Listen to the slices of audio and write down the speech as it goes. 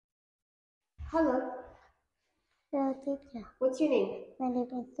Hello, Hello, teacher. what's your name? My name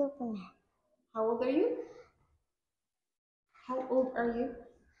is Superman. How old are you? How old are you?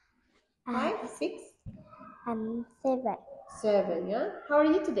 I- 5, 6, I'm 7. 7, yeah? How are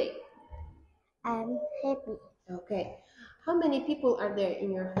you today? I'm happy. Okay. How many people are there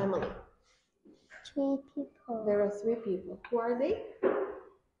in your family? 3 people. There are 3 people. Who are they?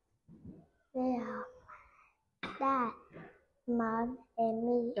 They are Dad, Mom, and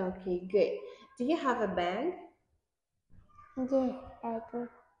me. Okay, good. Do you have a bag? Yes, I do.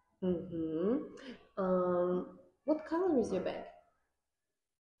 What color is your bag?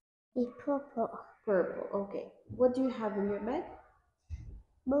 It's purple. Purple. Okay. What do you have in your bag?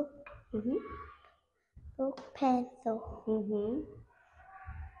 Book, Mm-hmm. pencil, Mm-hmm.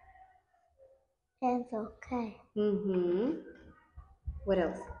 pencil case, Mm-hmm. What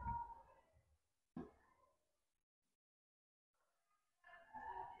else?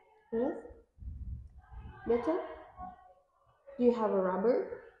 Yes? Better? Do you have a rubber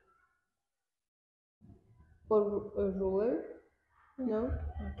or a ruler? No?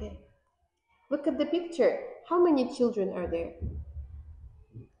 Okay. Look at the picture. How many children are there?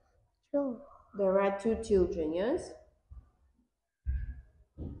 2, There are 2 children, yes?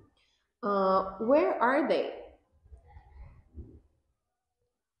 Where are they?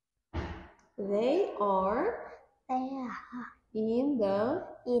 They are they are in the,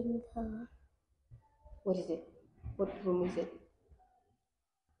 in the what is it? What room is it?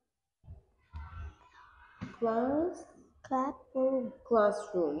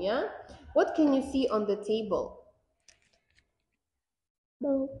 Classroom, yeah? What can you see on the table?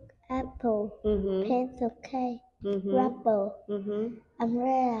 book, apple, Mm-hmm. pencil case, Mm-hmm. rubber, Mm-hmm.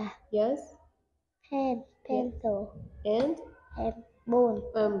 umbrella, Yes? pen, pencil, And bone.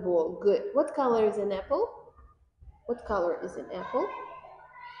 ball. Good. What color is an apple? What color is an apple?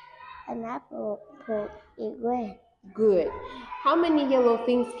 An apple is red. Good. How many yellow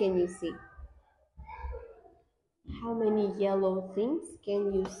things can you see? How many yellow things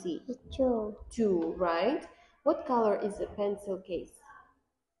can you see? 2, 2, right? What color is a pencil case?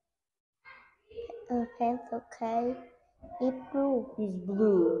 a pencil case is blue. Is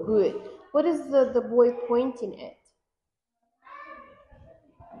blue. Good. What is the boy pointing at?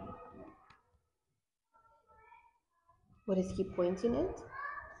 What is he pointing at?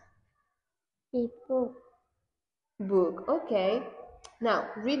 Is book. Book. Okay. Now,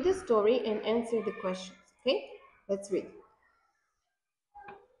 read the story and answer the questions. Okay? Let's read.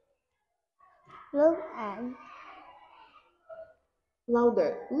 Look at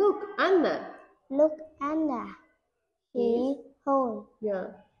Louder. Look, Anna. Anna. He's, He home. yeah.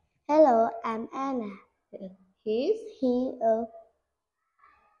 Hello, I'm Anna. He's He a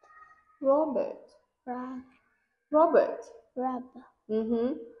Robert. rubber. Robert. Rubber.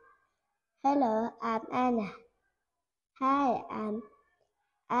 Mm-hmm. Hello, I'm Anna. Hi, I'm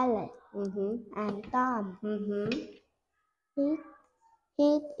Alex. Mm-hmm. I'm Tom. Mm-hmm.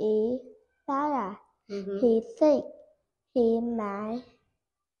 He is Sarah. Mm-hmm. He's sick. He's my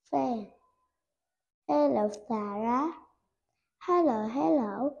friend. Hello, Sarah.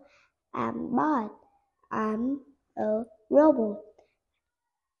 Hello. I'm Bud. I'm a robot.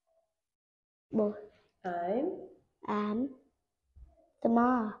 I'm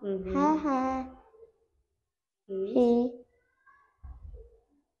small. Mm-hmm. Ha ha. He's He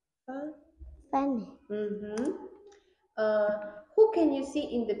fun. funny. Mm-hmm. Who can you see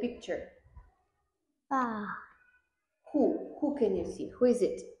in the picture? Wow. Who can you see? Who is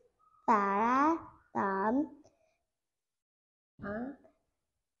it? Sarah, Tom,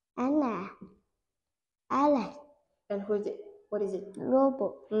 Anna, Alex, And who is it? What is it?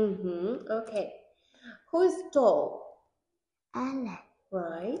 robot. Mm-hmm. Okay. Who is tall? Alex.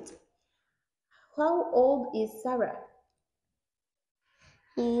 Right. How old is Sarah?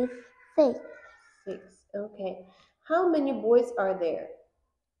 He's 6. 6. Okay. How many boys are there?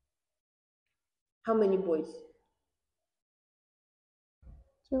 How many boys?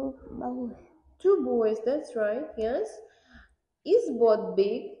 2 boys. 2 boys, that's right, yes. Is boat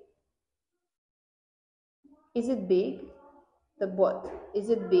big? Is it big? The boat. Is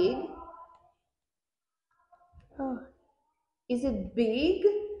it big? Oh, Is it big?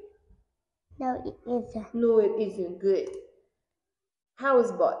 no, it isn't. No, it isn't. Good. How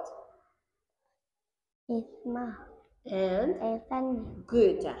is boat? It's small And and funny.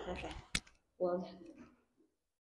 good. Well done.